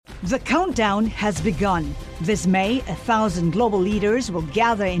The countdown has begun. This May, 1,000 global leaders will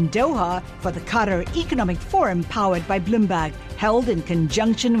gather in Doha for the Qatar Economic Forum powered by Bloomberg, held in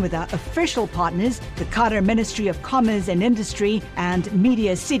conjunction with our official partners, the Qatar Ministry of Commerce and Industry and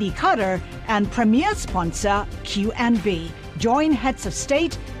Media City Qatar, and premier sponsor Q&B. Join heads of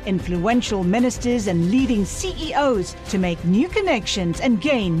state, influential ministers and leading CEOs to make new connections and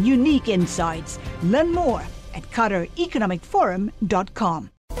gain unique insights. Learn more at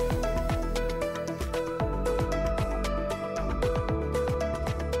QatarEconomicForum.com.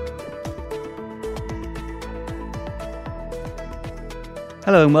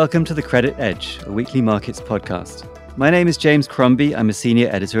 Hello and welcome to The Credit Edge, a weekly markets podcast. My name is James Crombie. I'm a senior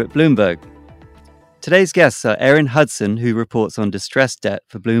editor at Bloomberg. Today's guests are Erin Hudson, who reports on distressed debt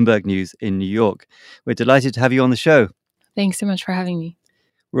for Bloomberg News in New York. We're delighted to have you on the show. Thanks so much for having me.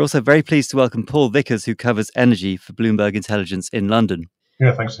 We're also very pleased to welcome Paul Vickers, who covers energy for Bloomberg Intelligence in London.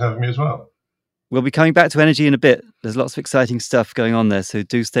 Yeah, thanks for having me as well. We'll be coming back to energy in a bit. There's lots of exciting stuff going on there, so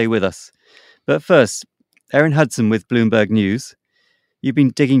do stay with us. But first, Erin Hudson with Bloomberg News. You've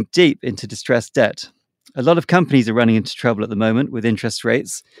been digging deep into distressed debt. A lot of companies are running into trouble at the moment with interest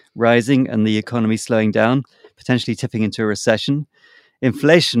rates rising and the economy slowing down, potentially tipping into a recession.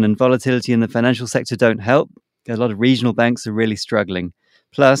 Inflation and volatility in the financial sector don't help. A lot of regional banks are really struggling.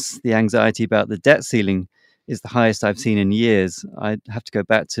 Plus, the anxiety about the debt ceiling is the highest I've seen in years. I'd have to go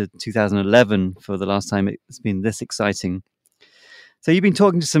back to 2011 for the last time it's been this exciting. So you've been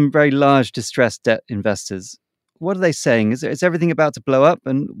talking to some very large distressed debt investors. What are they saying? Is everything about to blow up?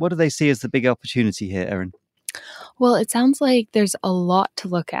 And what do they see as the big opportunity here, Erin? Well, it sounds like there's a lot to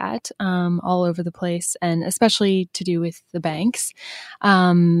look at all over the place, and especially to do with the banks.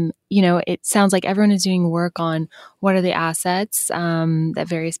 It sounds like everyone is doing work on what are the assets that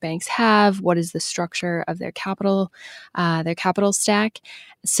various banks have, what is the structure of their capital stack.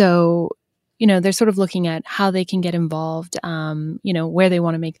 So, they're sort of looking at how they can get involved, where they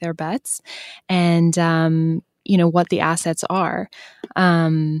want to make their bets, and what the assets are.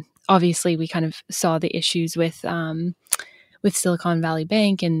 Obviously, we kind of saw the issues with Silicon Valley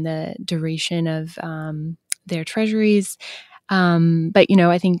Bank and the duration of their treasuries. But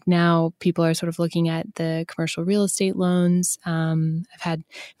I think now people are sort of looking at the commercial real estate loans. I've had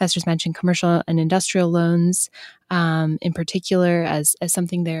investors mention commercial and industrial loans in particular as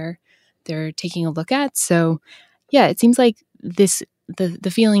something they're taking a look at. So, yeah, it seems like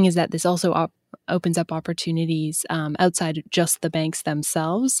the feeling is that this also opens up opportunities outside just the banks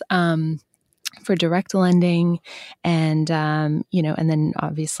themselves for direct lending, and and then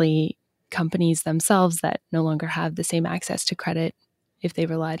obviously companies themselves that no longer have the same access to credit if they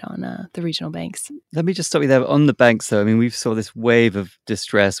relied on the regional banks. Let me just stop you there on the banks, though. I mean, we saw this wave of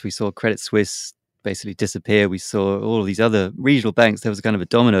distress. We saw Credit Suisse basically disappear. We saw all of these other regional banks. There was kind of a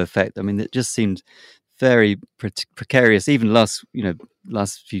domino effect. I mean, it just seemed very precarious, even last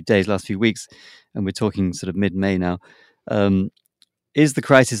few days, last few weeks, and we're talking sort of mid-May now. Is the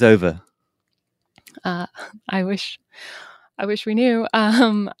crisis over? I wish we knew.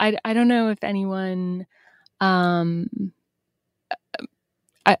 I don't know if anyone.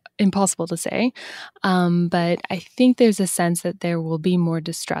 Impossible to say, but I think there's a sense that there will be more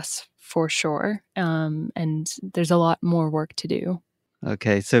distress for sure, and there's a lot more work to do.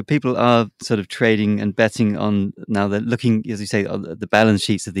 Okay, so people are sort of trading and betting on, now they're looking, as you say, on the balance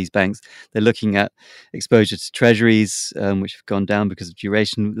sheets of these banks. They're looking at exposure to treasuries, which have gone down because of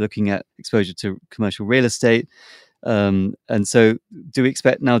duration, looking at exposure to commercial real estate. And so do we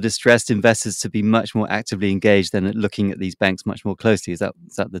expect now distressed investors to be much more actively engaged than at looking at these banks much more closely? Is that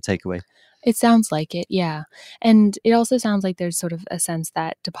the takeaway? It sounds like it, yeah. And it also sounds like there's sort of a sense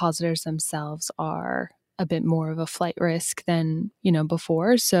that depositors themselves are a bit more of a flight risk than,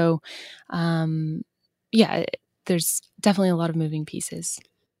 before. So, there's definitely a lot of moving pieces.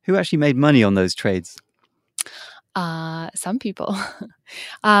 Who actually made money on those trades? Some people.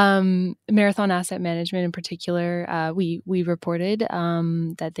 Marathon Asset Management in particular, we reported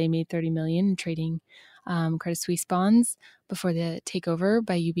that they made $30 million trading Credit Suisse bonds before the takeover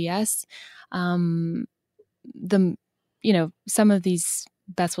by UBS. Some of these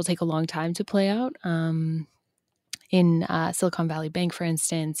bets will take a long time to play out. In Silicon Valley Bank, for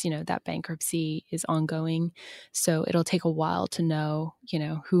instance, that bankruptcy is ongoing, so it'll take a while to know,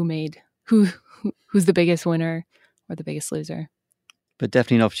 who's the biggest winner or the biggest loser. But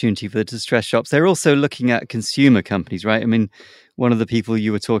definitely an opportunity for the distressed shops. They're also looking at consumer companies, right? I mean, one of the people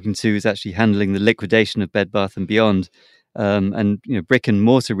you were talking to is actually handling the liquidation of Bed Bath & Beyond. And brick and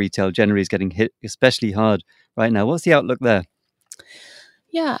mortar retail generally is getting hit especially hard right now. What's the outlook there?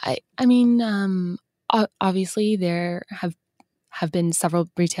 Yeah, I mean, obviously there have have been several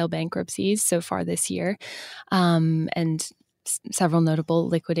retail bankruptcies so far this year, and several notable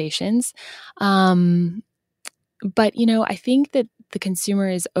liquidations. But, I think that the consumer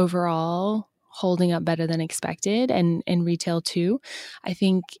is overall holding up better than expected, and retail too. I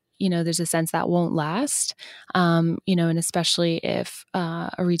think, there's a sense that won't last, and especially if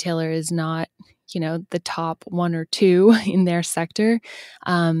a retailer is not, the top one or two in their sector,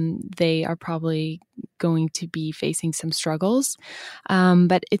 they are probably going to be facing some struggles.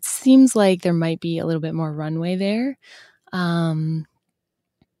 But it seems like there might be a little bit more runway there. But,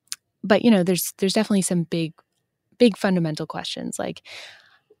 there's definitely some big fundamental questions like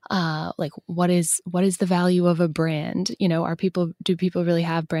what is the value of a brand? Do people really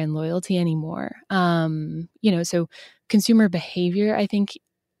have brand loyalty anymore? So consumer behavior, I think,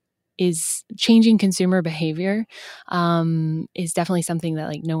 is changing. Consumer behavior is definitely something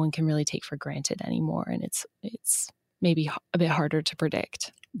that no one can really take for granted anymore, and it's maybe a bit harder to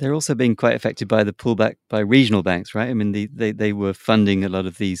predict. They're also being quite affected by the pullback by regional banks, right? I mean, they were funding a lot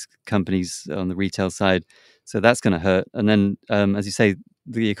of these companies on the retail side, so that's going to hurt. And then, as you say,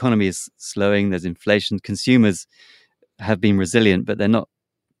 the economy is slowing. There's inflation. Consumers have been resilient, but they're not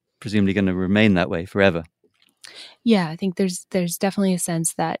presumably going to remain that way forever. Yeah, I think there's definitely a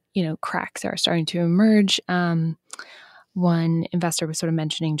sense that cracks are starting to emerge. One investor was sort of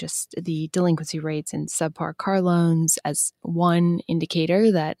mentioning just the delinquency rates in subpar car loans as one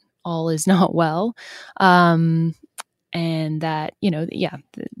indicator that all is not well, and that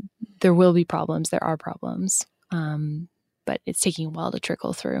there will be problems. There are problems, but it's taking a while to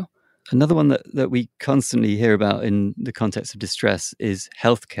trickle through. Another one that we constantly hear about in the context of distress is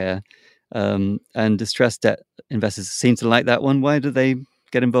healthcare, and distressed debt investors seem to like that one. Why do they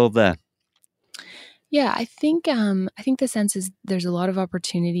get involved there? Yeah, I think the sense is there's a lot of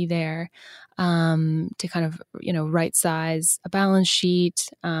opportunity there to kind of right size a balance sheet,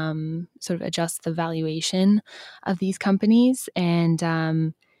 sort of adjust the valuation of these companies, and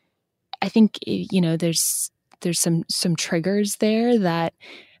I think there's some triggers there that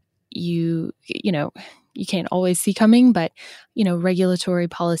you can't always see coming, but regulatory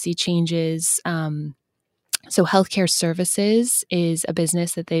policy changes. So healthcare services is a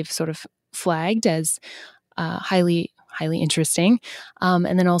business that they've sort of flagged as highly interesting,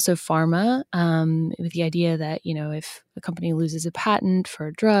 and then also pharma, with the idea that if a company loses a patent for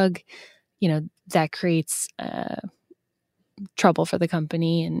a drug, that creates trouble for the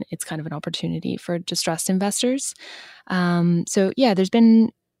company, and it's kind of an opportunity for distressed investors. So yeah, there's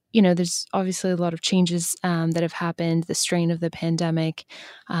been there's obviously a lot of changes that have happened, the strain of the pandemic.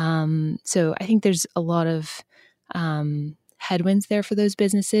 So I think there's a lot of headwinds there for those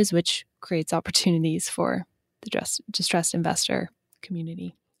businesses, which creates opportunities for the distressed investor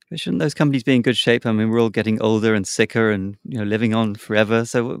community. But shouldn't those companies be in good shape? I mean, we're all getting older and sicker and living on forever.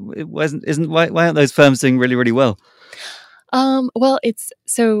 So why aren't those firms doing really, really well? Well, it's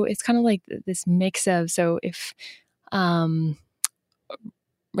kind of like this mix of, so if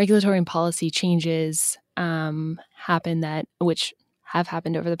regulatory and policy changes which have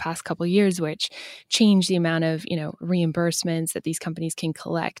happened over the past couple of years, which change the amount of reimbursements that these companies can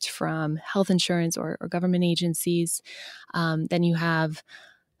collect from health insurance or government agencies. Then you have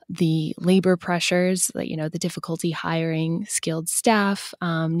the labor pressures, like the difficulty hiring skilled staff,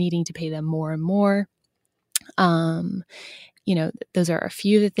 needing to pay them more and more. Those are a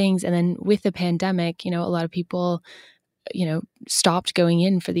few of the things. And then with the pandemic, a lot of people stopped going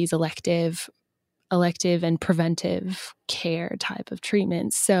in for these elective and preventive care type of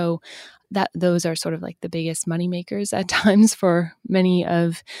treatments. So those are sort of like the biggest moneymakers at times for many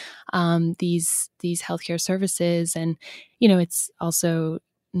of these healthcare services. And, it's also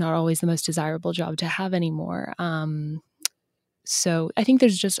not always the most desirable job to have anymore. So I think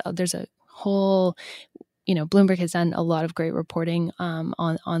there's a whole, Bloomberg has done a lot of great reporting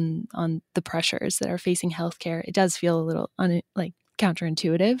on the pressures that are facing healthcare. It does feel a little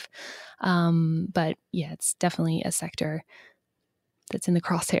counterintuitive, but yeah, it's definitely a sector that's in the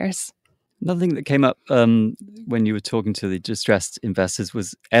crosshairs. Another thing that came up when you were talking to the distressed investors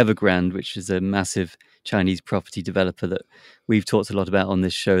was Evergrande, which is a massive Chinese property developer that we've talked a lot about on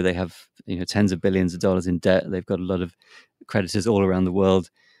this show. They have tens of billions of dollars in debt. They've got a lot of creditors all around the world.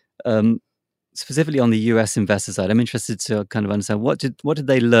 Specifically on the US investor side, I'm interested to kind of understand what did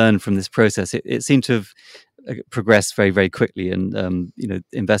they learn from this process? It seemed to have progressed very, very quickly, and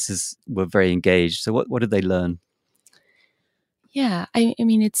investors were very engaged. So what did they learn? Yeah, I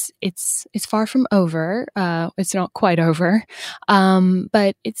mean it's far from over. It's not quite over,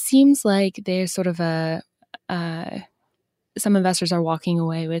 but it seems like there's sort of some investors are walking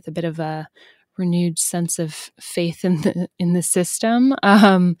away with a bit of a renewed sense of faith in the system,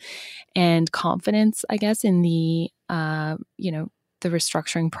 and confidence, I guess, in the the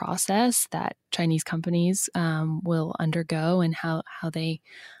restructuring process that Chinese companies will undergo and how they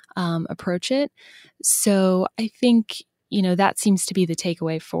approach it. So I think that seems to be the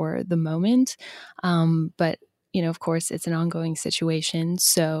takeaway for the moment. But of course, it's an ongoing situation.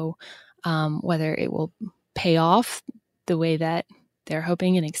 So whether it will pay off the way that they're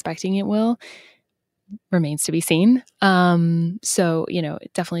hoping and expecting it will remains to be seen. So,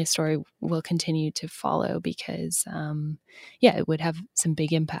 definitely a story we'll continue to follow because, it would have some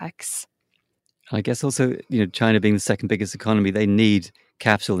big impacts. I guess also, China being the second biggest economy, they need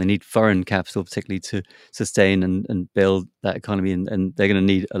capital. They need foreign capital, particularly to sustain and build that economy. And they're going to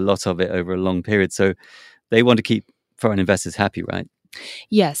need a lot of it over a long period. So they want to keep foreign investors happy, right?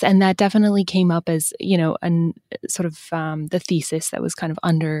 Yes, and that definitely came up as, sort of the thesis that was kind of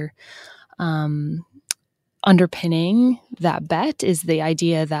underpinning that bet is the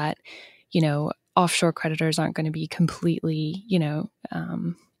idea that, offshore creditors aren't going to be completely,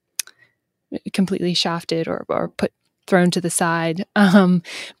 completely shafted or thrown to the side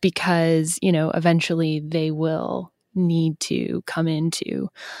because, eventually they will need to come in to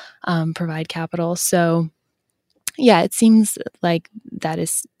provide capital. So, yeah, it seems like that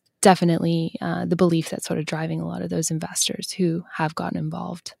is definitely the belief that's sort of driving a lot of those investors who have gotten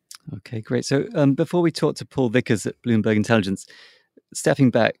involved. Okay, great. So before we talk to Paul Vickers at Bloomberg Intelligence,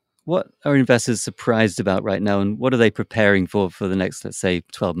 stepping back, what are investors surprised about right now and what are they preparing for the next, let's say,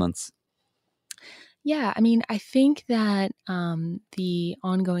 12 months? Yeah, I mean, I think that the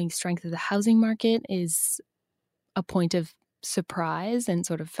ongoing strength of the housing market is a point of surprise and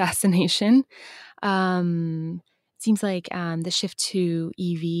sort of fascination. It seems like the shift to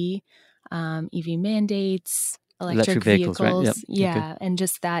EV mandates, electric vehicles, right? Yep. yeah, and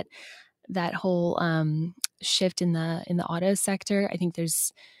just that whole shift in the auto sector. I think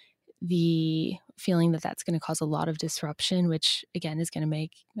there's the feeling that that's going to cause a lot of disruption, which again is going to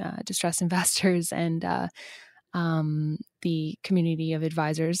make distressed investors and the community of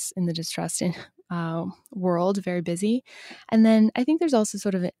advisors in the distressed world very busy. And then I think there's also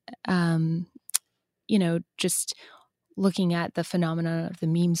sort of, just looking at the phenomenon of the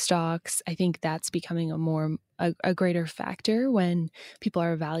meme stocks. I think that's becoming a greater factor when people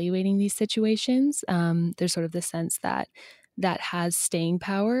are evaluating these situations. There's sort of the sense that has staying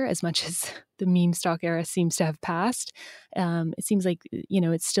power as much as the meme stock era seems to have passed. It seems like,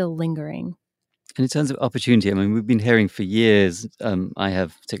 it's still lingering. And in terms of opportunity, I mean, we've been hearing for years, I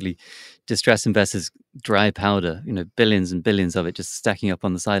have particularly distressed investors, dry powder, billions and billions of it just stacking up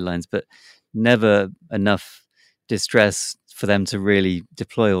on the sidelines, but never enough distress for them to really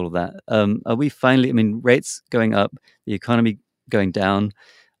deploy all of that. Are we finally, I mean, rates going up, the economy going down,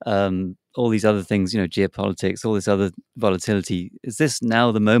 all these other things, geopolitics, all this other volatility. Is this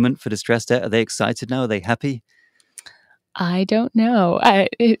now the moment for distressed debt? Are they excited now? Are they happy? I don't know.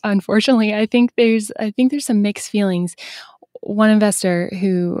 Unfortunately, I think there's some mixed feelings. One investor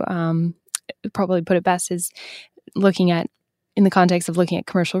who probably put it best is in the context of looking at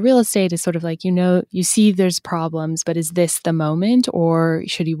commercial real estate is sort of like, you see there's problems, but is this the moment, or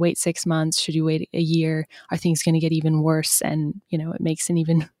should you wait 6 months? Should you wait a year? Are things going to get even worse? And, it makes an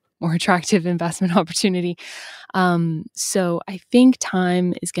even more attractive investment opportunity. So I think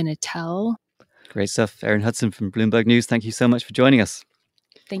time is going to tell. Great stuff. Erin Hudson from Bloomberg News. Thank you so much for joining us.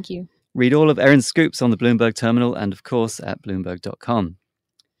 Thank you. Read all of Erin's scoops on the Bloomberg terminal and, of course, at Bloomberg.com.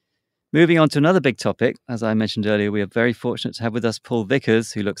 Moving on to another big topic. As I mentioned earlier, we are very fortunate to have with us Paul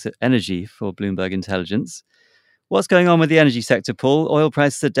Vickers, who looks at energy for Bloomberg Intelligence. What's going on with the energy sector, Paul? Oil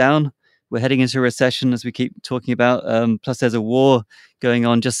prices are down. We're heading into a recession, as we keep talking about. Plus, there's a war going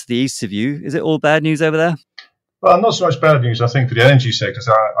on just to the east of you. Is it all bad news over there? Well, not so much bad news, I think, for the energy sector.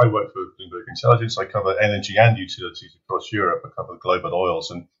 So I work for Bloomberg Intelligence. I cover energy and utilities across Europe. I cover global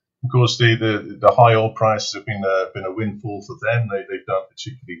oils. And, of course, the high oil prices have been a windfall for them. They've done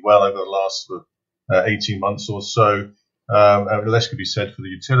particularly well over the last 18 months or so. Less could be said for the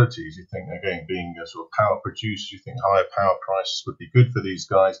utilities. You think, again, being a sort of power producers, you think higher power prices would be good for these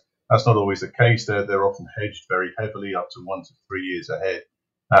guys. That's not always the case. They're often hedged very heavily, up to 1 to 3 years ahead.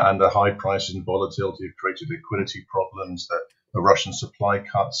 And the high prices and volatility have created liquidity problems. The Russian supply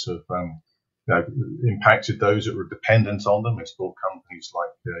cuts have impacted those that were dependent on them. It's brought companies like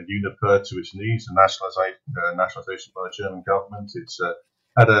Uniper to its knees, and nationalization by the German government. It's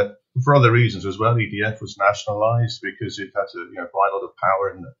for other reasons as well. EDF was nationalized because it had to buy a lot of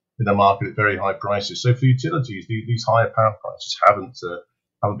power in the market at very high prices. So for utilities, these higher power prices haven't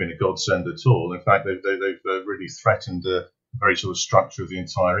been a godsend at all. In fact, they've really threatened the very sort of structure of the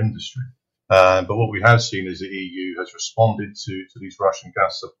entire industry. But what we have seen is the EU has responded to these Russian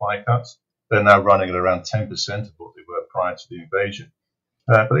gas supply cuts. They're now running at around 10% of what they were prior to the invasion.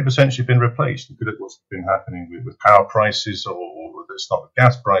 But they've essentially been replaced. Look at what's been happening with power prices, or let's start with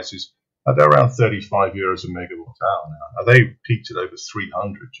gas prices. They're around 35 euros a megawatt hour now. They peaked at over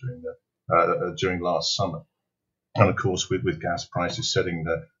 300 during last summer. And of course, with gas prices setting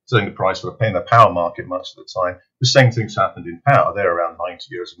the price for paying the power market much of the time, the same thing's happened in power. They're around 90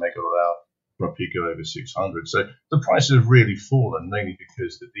 euros a megawatt hour from a peak of over 600. So the prices have really fallen, mainly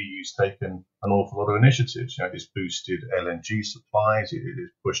because the EU's taken an awful lot of initiatives. It's boosted LNG supplies, it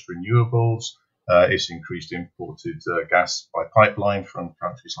has pushed renewables, it's increased imported gas by pipeline from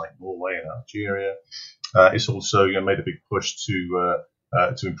countries like Norway and Algeria. It's also made a big push to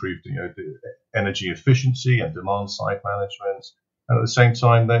improve the energy efficiency and demand side management. And at the same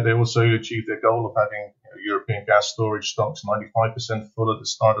time, they also achieved their goal of having European gas storage stocks 95% full at the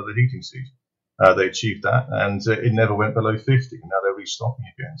start of the heating season. They achieved that, and it never went below 50, and now they're restocking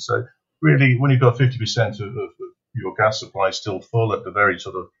again. So really, when you've got 50% of your gas supply still full at the very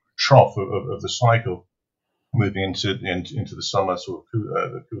sort of trough of the cycle, moving into the summer sort of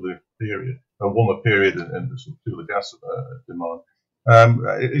the cooler period, a warmer period, and the sort of cooler gas demand,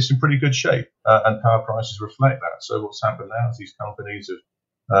 it's in pretty good shape, and power prices reflect that. So what's happened now is these companies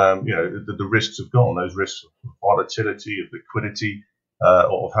have, the risks have gone. Those risks of volatility, of liquidity,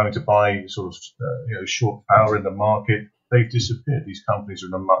 of having to buy sort of short power in the market, they've disappeared. These companies are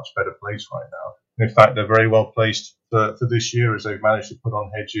in a much better place right now. In fact, they're very well placed for this year, as they've managed to put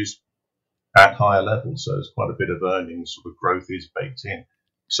on hedges at higher levels. So there's quite a bit of earnings sort of growth is baked in.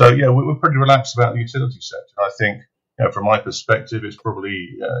 So yeah, we're pretty relaxed about the utility sector. I think, from my perspective, it's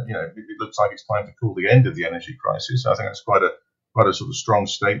probably it looks like it's time to call the end of the energy crisis. I think that's quite a sort of strong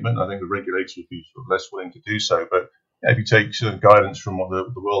statement. I think the regulators would be sort of less willing to do so. But if you take some guidance from what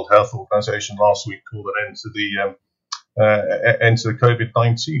the World Health Organization last week called an end to the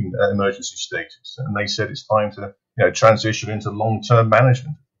COVID-19 emergency status, and they said it's time to transition into long-term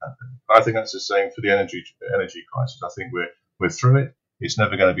management. I think that's the same for the energy crisis. I think we're through it. It's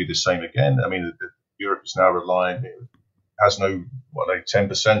never going to be the same again. I mean, Europe is now relying, has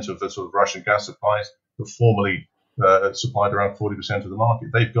 10% of the sort of Russian gas supplies that formerly supplied around 40% of the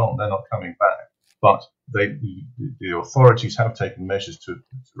market. They've gone. They're not coming back. But the authorities have taken measures to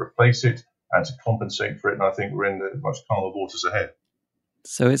replace it and to compensate for it. And I think we're in the much calmer waters ahead.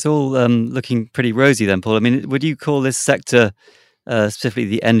 So it's all looking pretty rosy then, Paul. I mean, would you call this sector, specifically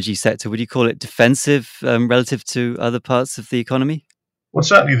the energy sector, would you call it defensive relative to other parts of the economy? Well,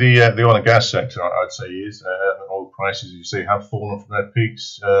 certainly the oil and gas sector, I'd say, is. Oil prices, as you say, have fallen from their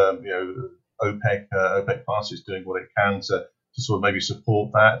peaks. OPEC Plus is doing what it can to sort of maybe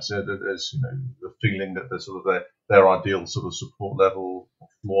support that. There's the feeling that there's sort of their ideal sort of support level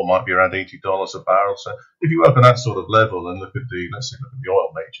floor might be around $80 a barrel. So if you work on that sort of level and look at the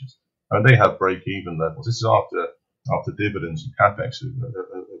oil majors, and they have break-even levels. This is after dividends and capex have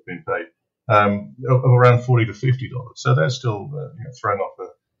been paid. Of around $40 to $50, so they're still throwing off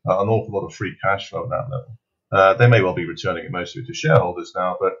an awful lot of free cash flow at that level. They may well be returning it mostly to shareholders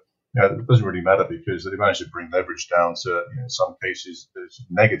now, but it doesn't really matter because they managed to bring leverage down to in some cases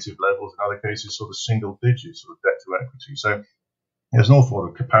negative levels, in other cases sort of single digits, sort of debt to equity. So there's an awful lot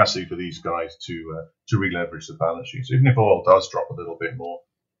of capacity for these guys to re-leverage the balance sheet. So even if oil does drop a little bit more,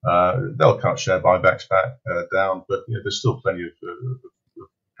 they'll cut share buybacks back down, but there's still plenty of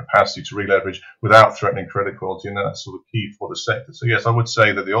capacity to re-leverage without threatening credit quality, and that's sort of key for the sector. So yes, I would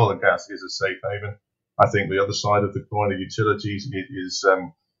say that the oil and gas is a safe haven. I think the other side of the coin, the utilities, is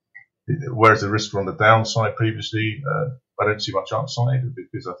whereas the risk on the downside previously, I don't see much upside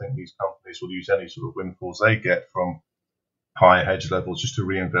because I think these companies will use any sort of windfalls they get from higher hedge levels just to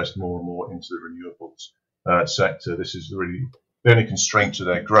reinvest more and more into the renewables sector. This is really the only constraint to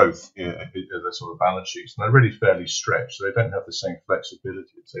their growth in their sort of balance sheets, and they're really fairly stretched, so they don't have the same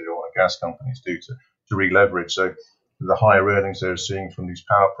flexibility that, say, the oil and gas companies do to re-leverage. So the higher earnings they're seeing from these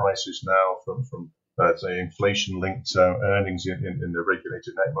power prices now, from say, inflation-linked earnings in the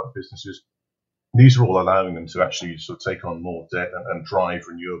regulated network businesses, these are all allowing them to actually sort of take on more debt and drive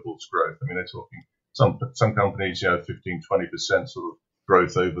renewables growth. I mean, they're talking some companies, 15, 20% sort of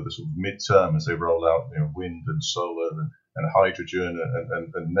growth over the sort of midterm as they roll out, wind and solar and hydrogen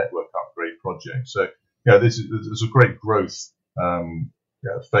and network upgrade projects. So, there's a great growth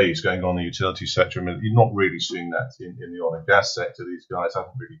phase going on in the utility sector. I mean, you're not really seeing that in the oil and gas sector. These guys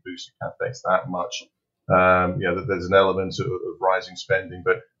haven't really boosted capex that much. There's an element of rising spending,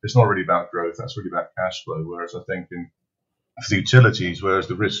 but it's not really about growth. That's really about cash flow. Whereas I think for the utilities, whereas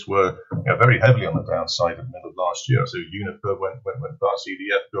the risks were very heavily on the downside at the middle of last year. So Uniper went bust,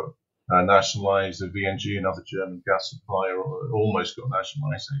 EDF got nationalised. The VNG, another German gas supplier, almost got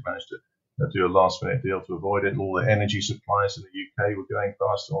nationalised. They managed to do a last-minute deal to avoid it. All the energy suppliers in the UK were going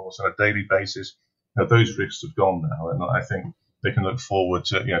past almost on a daily basis. Those risks have gone now, and I think they can look forward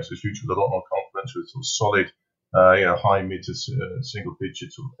to to the future with a lot more confidence, with sort of solid, high mid to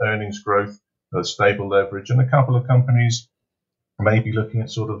single-digit sort of earnings growth, stable leverage, and a couple of companies maybe looking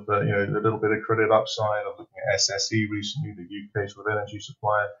at sort of a little bit of credit upside. I'm looking at SSE recently, the UK sort of energy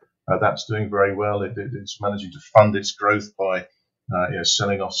supplier. That's doing very well. It's managing to fund its growth by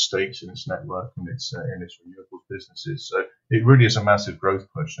selling off stakes in its network and its renewables businesses. So it really is a massive growth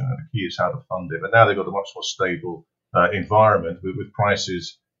push, and the key is how to fund it. But now they've got a much more stable environment with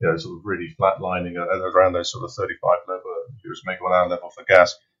prices sort of really flatlining around those sort of 35 euros megawatt hour level for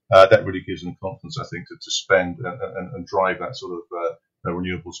gas. That really gives them confidence, I think, to spend and drive that sort of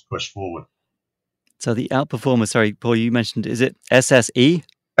renewables push forward. So the outperformer, sorry, Paul, you mentioned, is it SSE?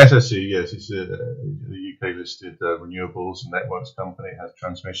 SSE, yes, it's the UK listed renewables and networks company. It has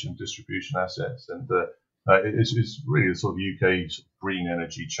transmission distribution assets, and it's really the sort of UK sort of green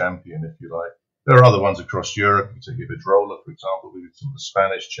energy champion, if you like. There are other ones across Europe. You take Iberdrola, for example, with sort of the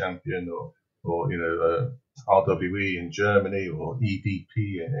Spanish champion, or RWE in Germany, or EDP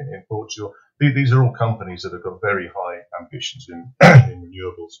in Portugal. These are all companies that have got very high ambitions in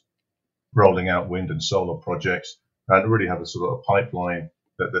renewables, rolling out wind and solar projects, and really have a sort of a pipeline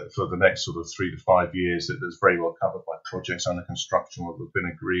that for the next sort of 3 to 5 years that's very well covered by projects under construction that have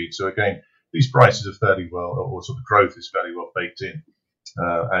been agreed. So again, these prices are fairly well, or sort of growth is fairly well baked in.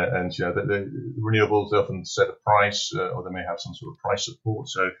 The renewables often set a price, or they may have some sort of price support.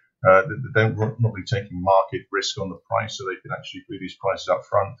 So they don't not be taking market risk on the price, so they can actually do these prices up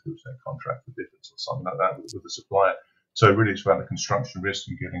front through say contract for difference or something like that with the supplier. So really it's about the construction risk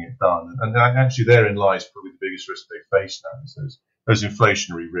and getting it done. And actually therein lies probably the biggest risk they face now, is those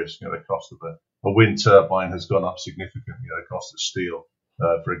inflationary risks. The cost of a wind turbine has gone up significantly. The cost of steel,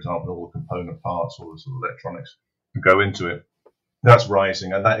 for example, all the component parts, all the sort of electronics that go into it, that's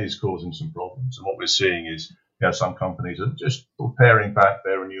rising, and that is causing some problems. And what we're seeing is some companies are just paring back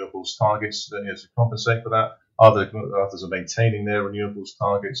their renewables targets to compensate for that. Others are maintaining their renewables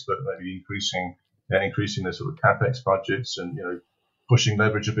targets, but maybe increasing their sort of capex budgets and pushing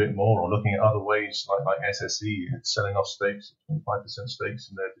leverage a bit more, or looking at other ways like SSE, selling off stakes, 25% stakes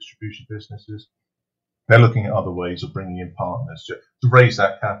in their distribution businesses. They're looking at other ways of bringing in partners to raise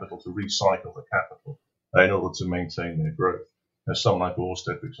that capital, to recycle the capital in order to maintain their growth. Someone like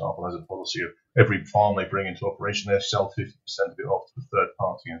Ørsted, for example, has a policy of every farm they bring into operation, they sell 50% of it off to a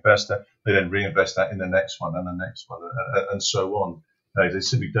third-party investor. They then reinvest that in the next one and the next one, and so on. They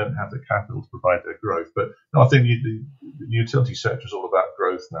simply don't have the capital to provide their growth. But no, I think the utility sector is all about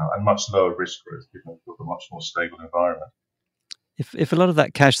growth now, and much lower risk growth, given a much more stable environment. If a lot of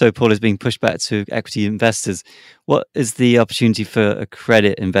that cash, though, Paul, is being pushed back to equity investors, what is the opportunity for a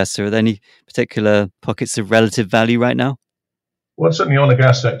credit investor? Are there any particular pockets of relative value right now? Well, certainly on the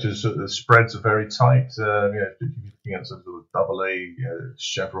gas sectors, the spreads are very tight. Looking at sort of AA,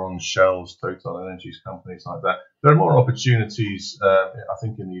 Chevron, Shell's, Total Energies, companies like that. There are more opportunities, I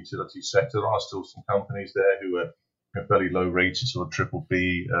think, in the utility sector. There are still some companies there who are fairly low rated, sort of triple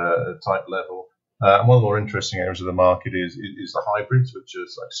B type level. And one of the more interesting areas of the market is the hybrids, which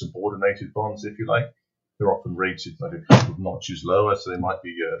is like subordinated bonds, if you like. They're often rated like a couple of notches lower, so they might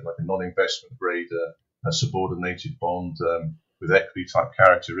be like a non-investment grade a subordinated bond with equity type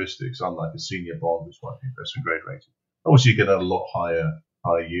characteristics, unlike a senior bond, which might be investment grade rated. Obviously, you get a lot higher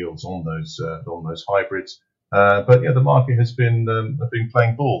yields on those hybrids. But the market has been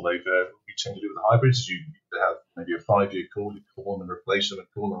playing ball. We tend to do with the hybrids is you have maybe a 5-year call, you call them and replace them, and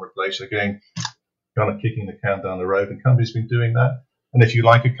call them and replace again, kind of kicking the can down the road. And companies have been doing that. And if you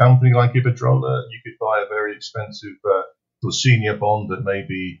like a company like Iberdrola, you could buy a very expensive sort of senior bond that may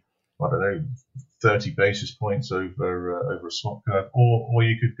be, 30 basis points over a swap curve, or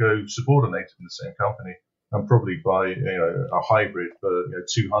you could go subordinated in the same company and probably buy a hybrid for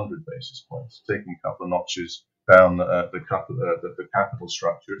 200 basis points, taking a couple of notches down the capital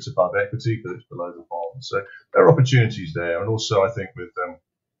structure. It's above equity, but it's below the bond. So there are opportunities there, and also I think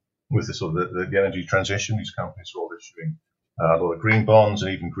with the sort of the energy transition, these companies are all issuing a lot of green bonds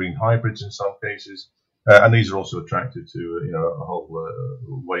and even green hybrids in some cases. And these are also attractive to a whole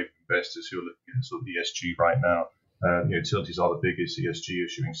wave of investors who are looking at sort of ESG right now. Utilities are the biggest ESG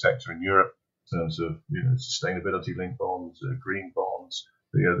issuing sector in Europe in terms of sustainability-linked bonds, green bonds,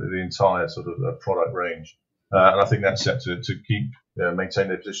 the entire sort of product range. And I think that's set to keep maintain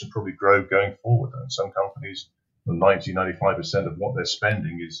their position, probably grow going forward. And some companies, 90-95% of what they're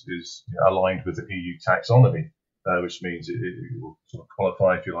spending is aligned with the EU taxonomy. which means it will sort of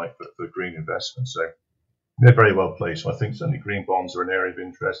qualify, if you like, for green investment. So they're very well placed. So I think certainly green bonds are an area of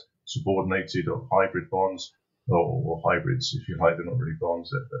interest, subordinated or hybrid bonds, or hybrids, if you like. They're not really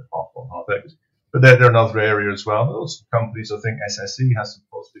bonds, they're half bond, half equity. But they're another area as well. Lots of companies, I think SSE has some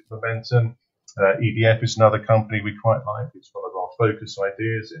positive momentum. EDF is another company we quite like. It's one of our focus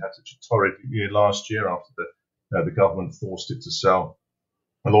ideas. It had such a torrid year last year after the government forced it to sell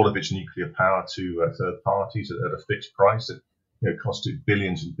a lot of its nuclear power to third parties at a fixed price that cost it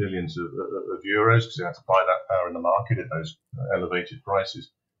billions and billions of euros, because it had to buy that power in the market at those elevated prices.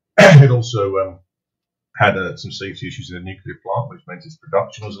 It also had some safety issues in the nuclear plant, which meant its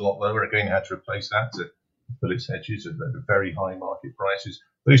production was a lot lower. Again, it had to replace that to fill its hedges at very high market prices.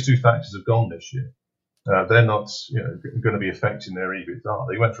 Those two factors have gone this year. They're not going to be affecting their EBITDA.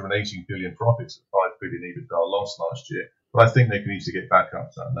 They went from an 18 billion profit to 5 billion EBITDA loss last year, but I think they can easily get back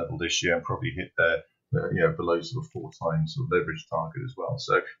up to that level this year and probably hit their below sort of 4 times sort of leverage target as well.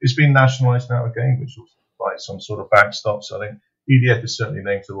 So it's been nationalised now again, which will provide some sort of backstop. So I think EDF is certainly a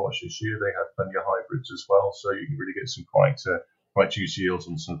name to watch this year. They have plenty of hybrids as well, so you can really get some quite juicy yields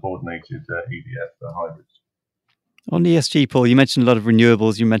on some subordinated EDF hybrids. On ESG, Paul, you mentioned a lot of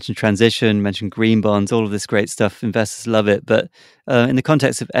renewables, you mentioned transition, you mentioned green bonds, all of this great stuff. Investors love it. But in the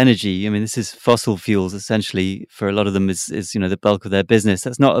context of energy, I mean, this is fossil fuels, essentially, for a lot of them is the bulk of their business.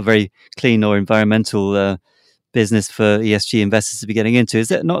 That's not a very clean or environmental business for ESG investors to be getting into. Is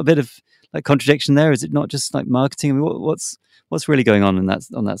there not a bit of like contradiction there? Is it not just like marketing? I mean, what's really going on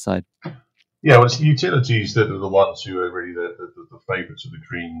that side? Yeah, well, it's the utilities that are the ones who are really the favourites of the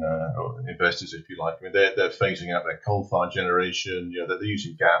green investors, if you like. I mean, they're phasing out their coal-fired generation. They're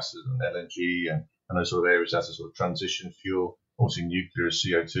using gas and LNG and those sort of areas as a sort of transition fuel. Obviously, nuclear is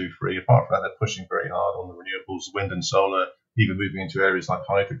CO2-free. Apart from that, they're pushing very hard on the renewables, wind and solar, even moving into areas like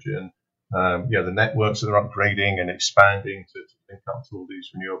hydrogen. The networks that are upgrading and expanding to link up to all these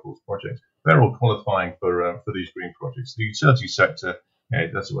renewables projects. They're all qualifying for these green projects. The utility sector,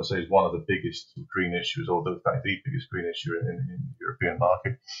 that's what I say is one of the biggest green issues, or in fact the biggest green issue in the European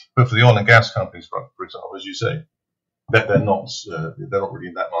market. But for the oil and gas companies, for example, as you say, they're not really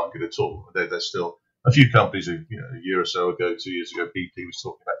in that market at all. There's still a few companies who, a year or so ago, 2 years ago, BP was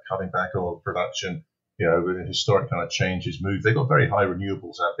talking about cutting back oil production. With historic kind of changes move. They've got very high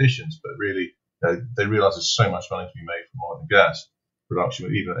renewables ambitions, but really they realise there's so much money to be made from oil and gas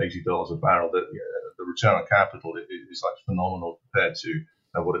production, even at $80 a barrel, that the return on capital is like phenomenal compared to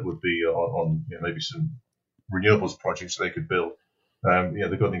what it would be on maybe some renewables projects they could build.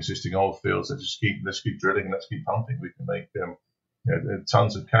 They've got the existing oil fields. Let's keep drilling and let's keep pumping. We can make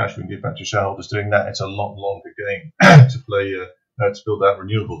tons of cash. We can give back to shareholders doing that. It's a lot longer game to play to build that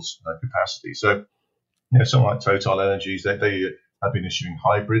renewables capacity. So. Someone like Total Energies, they have been issuing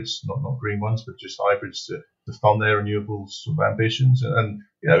hybrids, not green ones, but just hybrids to fund their renewables sort of ambitions. And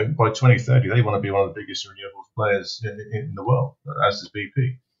by 2030, they want to be one of the biggest renewables players in the world, as does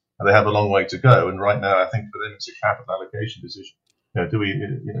BP. And they have a long way to go. And right now, I think for them, it's a capital allocation decision. Do we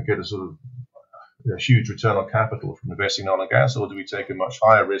get a sort of huge return on capital from investing in oil and gas, or do we take a much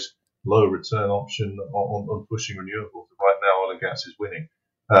higher risk, low return option on pushing renewables? Right now, oil and gas is winning.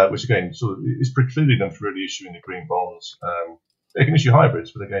 Which again sort of is precluding them from really issuing the green bonds. They can issue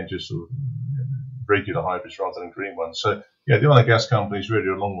hybrids, but again, just sort of regular hybrids rather than green ones. So the oil and gas companies really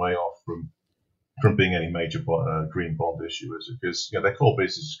are a long way off from being any major green bond issuers, because their core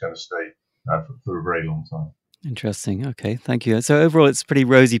business is going to stay for a very long time. Interesting. Okay, thank you. So overall, it's a pretty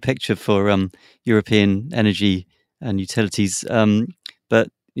rosy picture for European energy and utilities, but.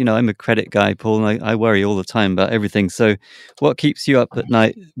 I'm a credit guy, Paul, and I worry all the time about everything. So what keeps you up at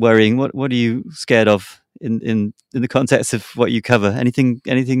night worrying? What are you scared of in the context of what you cover? Anything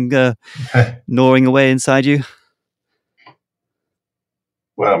gnawing away inside you?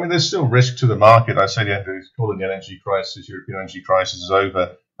 Well, I mean, there's still risk to the market. I say calling the energy crisis, European energy crisis is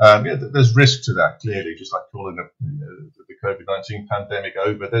over. There's risk to that, clearly, just like calling the COVID-19 pandemic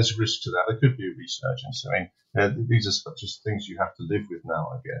over. There's risk to that. There could be a resurgence. I mean, these are just things you have to live with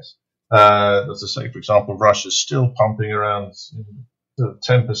now, I guess. As I say, for example, Russia's still pumping around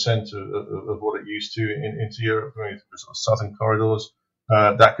 10% of what it used to into Europe, sort of southern corridors.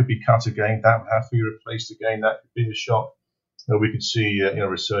 That could be cut again. That would have to be replaced again. That could be a shock. We could see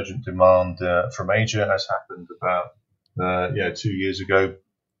resurgent demand from Asia, as happened about 2 years ago,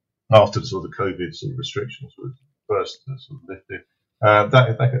 after the sort of COVID sort of restrictions were first sort of lifted.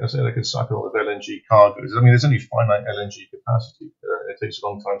 They could suck a lot of LNG cargoes. I mean, there's only finite LNG capacity. It takes a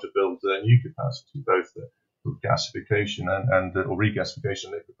long time to build new capacity, both gasification and or regasification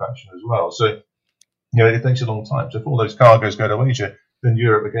and liquefaction as well. So, it takes a long time. So if all those cargoes go to Asia, then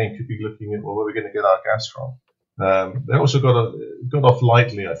Europe again could be looking at, well, where are we going to get our gas from? They also got off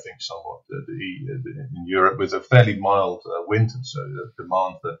lightly, I think, somewhat in Europe with a fairly mild winter. So the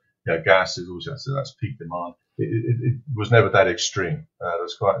demand for gas is always that's peak demand. It was never that extreme.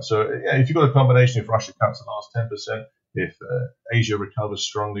 That's quite so. Yeah, if you've got a combination, if Russia cuts the last 10%, if Asia recovers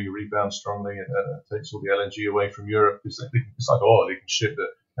strongly, rebounds strongly, and takes all the LNG away from Europe, because it's like oil, you can ship the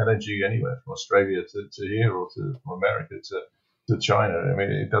LNG anywhere from Australia to here or from America to China. I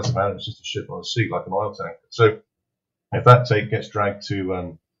mean, it doesn't matter. It's just a ship on the sea, like an oil tanker. So if that tape gets dragged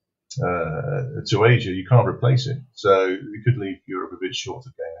to Asia, you can't replace it. So it could leave Europe a bit short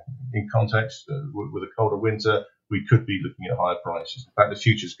again. In context, with a colder winter, we could be looking at higher prices. In fact, the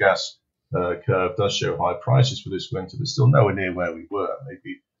futures gas curve does show high prices for this winter, but still nowhere near where we were.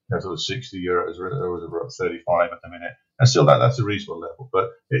 Maybe sort of 60 euros or about 35 at the minute. And still that's a reasonable level,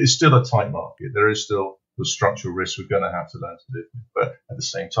 but it is still a tight market. There is still the structural risks we're going to have to learn to live with. But at the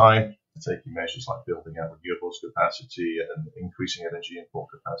same time, taking measures like building out renewables capacity and increasing energy import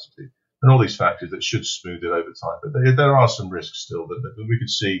capacity, and all these factors that should smooth it over time. But there are some risks still that we could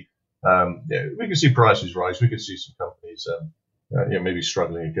see. We could see prices rise. We could see some companies, maybe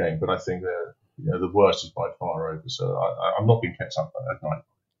struggling again. But I think the worst is by far over. So I'm not being kept up at night.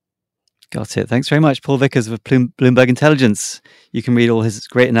 Got it. Thanks very much, Paul Vickers of Bloomberg Intelligence. You can read all his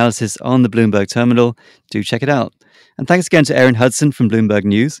great analysis on the Bloomberg terminal. Do check it out. And thanks again to Erin Hudson from Bloomberg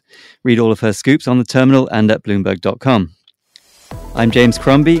News. Read all of her scoops on the terminal and at Bloomberg.com. I'm James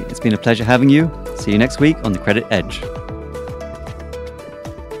Crombie. It's been a pleasure having you. See you next week on The Credit Edge.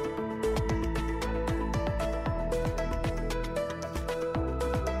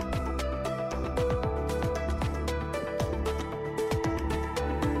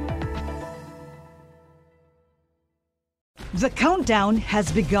 The countdown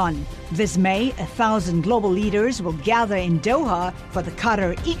has begun. This May, 1,000 global leaders will gather in Doha for the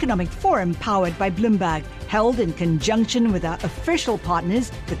Qatar Economic Forum powered by Bloomberg, held in conjunction with our official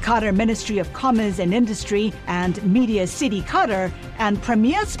partners, the Qatar Ministry of Commerce and Industry and Media City Qatar, and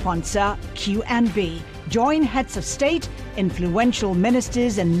premier sponsor QNB. Join heads of state, influential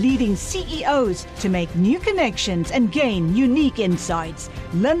ministers, and leading CEOs to make new connections and gain unique insights.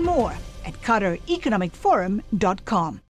 Learn more at QatarEconomicForum.com.